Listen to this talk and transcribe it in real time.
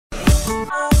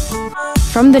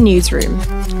From the newsroom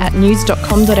at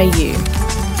news.com.au.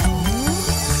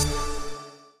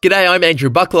 G'day, I'm Andrew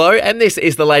Bucklow, and this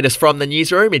is the latest from the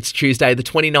newsroom. It's Tuesday, the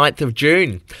 29th of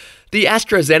June. The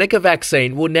AstraZeneca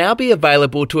vaccine will now be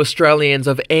available to Australians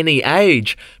of any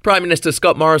age. Prime Minister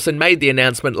Scott Morrison made the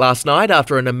announcement last night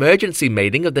after an emergency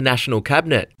meeting of the National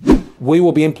Cabinet. We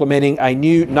will be implementing a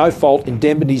new no-fault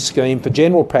indemnity scheme for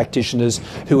general practitioners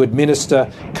who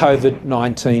administer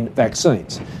COVID-19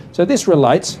 vaccines. So this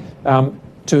relates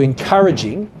to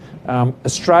encouraging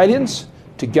Australians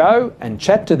to go and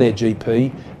chat to their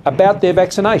GP about their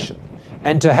vaccination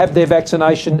and to have their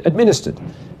vaccination administered.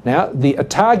 Now, the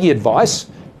ATAGI advice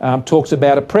talks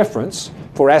about a preference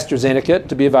for AstraZeneca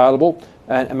to be available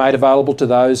and made available to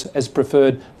those as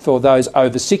preferred for those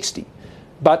over 60.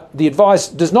 But the advice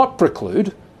does not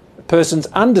preclude persons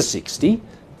under 60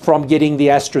 from getting the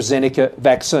AstraZeneca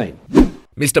vaccine.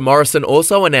 Mr Morrison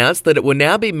also announced that it will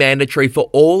now be mandatory for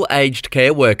all aged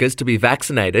care workers to be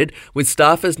vaccinated, with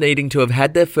staffers needing to have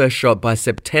had their first shot by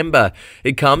September.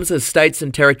 It comes as states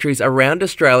and territories around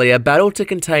Australia battle to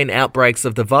contain outbreaks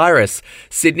of the virus.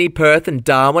 Sydney, Perth and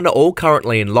Darwin are all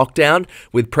currently in lockdown,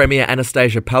 with Premier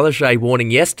Anastasia Palaszczuk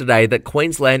warning yesterday that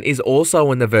Queensland is also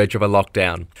on the verge of a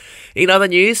lockdown. In other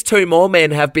news, 2 more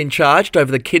men have been charged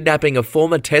over the kidnapping of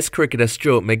former Test cricketer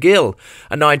Stuart MacGill.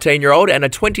 A 19-year-old and a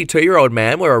 22-year-old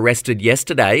man were arrested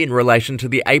yesterday in relation to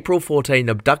the April 14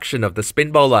 abduction of the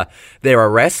spin bowler. Their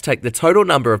arrests take the total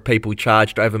number of people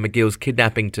charged over MacGill's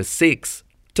kidnapping to 6.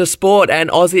 To sport, and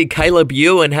Aussie Caleb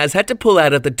Ewan has had to pull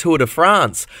out of the Tour de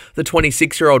France. The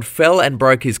 26-year-old fell and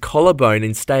broke his collarbone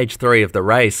in stage 3 of the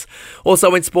race.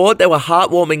 Also in sport, there were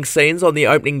heartwarming scenes on the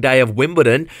opening day of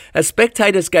Wimbledon as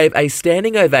spectators gave a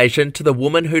standing ovation to the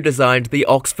woman who designed the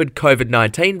Oxford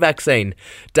COVID-19 vaccine.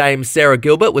 Dame Sarah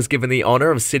Gilbert was given the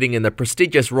honour of sitting in the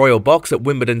prestigious Royal Box at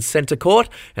Wimbledon's Centre Court,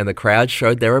 and the crowd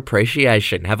showed their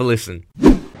appreciation. Have a listen.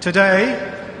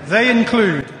 Today, they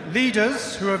include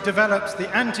leaders who have developed the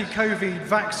anti-COVID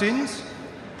vaccines,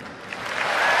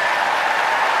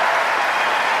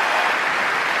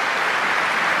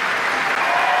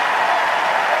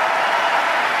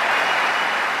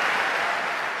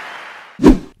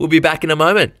 We'll be back in a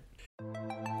moment.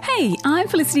 Hey, I'm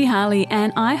Felicity Harley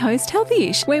and I host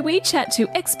Healthyish, where we chat to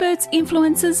experts,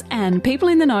 influencers and people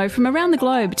in the know from around the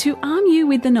globe to arm you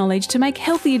with the knowledge to make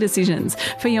healthier decisions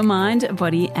for your mind,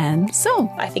 body and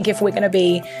soul. I think if we're going to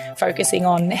be focusing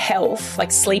on health,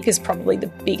 like sleep is probably the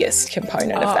biggest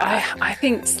component of that. I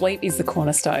think sleep is the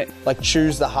cornerstone. Like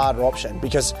choose the harder option,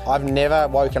 because I've never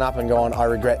woken up and gone, I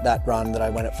regret that run that I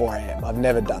went at 4 a.m. I've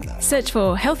never done that. Search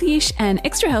for Healthyish and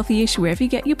Extra Healthyish wherever you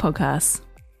get your podcasts.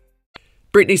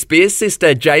 Britney Spears'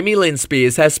 sister Jamie Lynn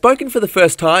Spears has spoken for the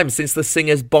first time since the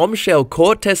singer's bombshell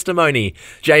court testimony.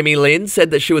 Jamie Lynn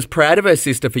said that she was proud of her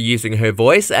sister for using her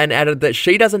voice and added that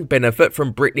she doesn't benefit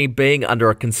from Britney being under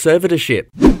a conservatorship.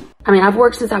 I mean, I've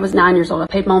worked since I was 9 years old. I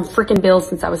paid my own freaking bills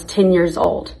since I was 10 years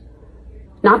old.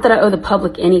 Not that I owe the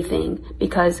public anything,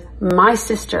 because my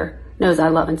sister knows I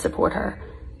love and support her.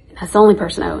 That's the only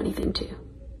person I owe anything to.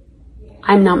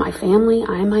 I'm not my family.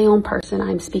 I am my own person.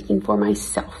 I'm speaking for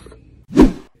myself.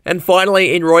 And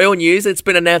finally, in royal news, it's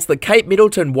been announced that Kate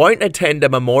Middleton won't attend a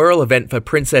memorial event for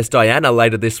Princess Diana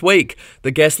later this week.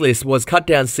 The guest list was cut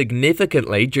down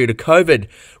significantly due to COVID.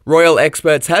 Royal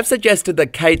experts have suggested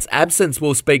that Kate's absence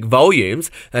will speak volumes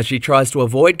as she tries to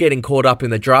avoid getting caught up in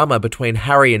the drama between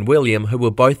Harry and William, who will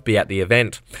both be at the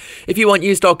event. If you want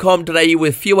news.com.au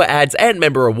with fewer ads and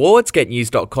member rewards, get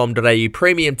news.com.au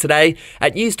premium today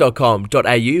at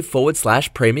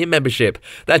news.com.au/premium membership.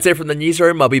 That's it from the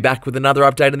newsroom. I'll be back with another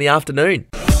update in the afternoon.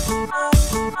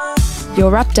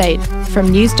 Your update from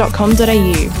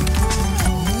news.com.au.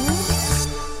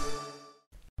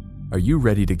 Are you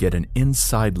ready to get an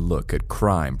inside look at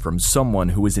crime from someone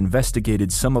who has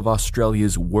investigated some of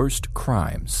Australia's worst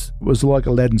crimes? It was like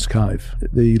Aladdin's Cave.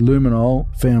 The luminol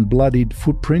found bloodied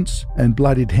footprints and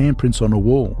bloodied handprints on a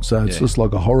wall, so it's just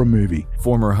like a horror movie.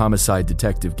 Former homicide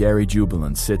detective Gary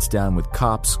Jubilant sits down with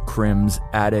cops, crims,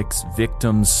 addicts,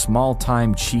 victims,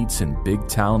 small-time cheats and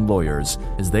big-town lawyers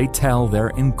as they tell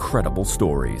their incredible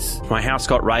stories. My house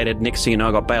got raided, next thing you know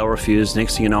I got bail refused,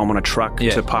 next thing you know I'm on a truck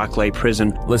to Parklea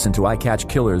Prison. Listen to I Catch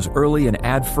Killers early and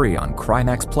ad-free on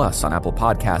Crimex Plus on Apple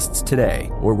Podcasts today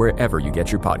or wherever you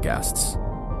get your podcasts.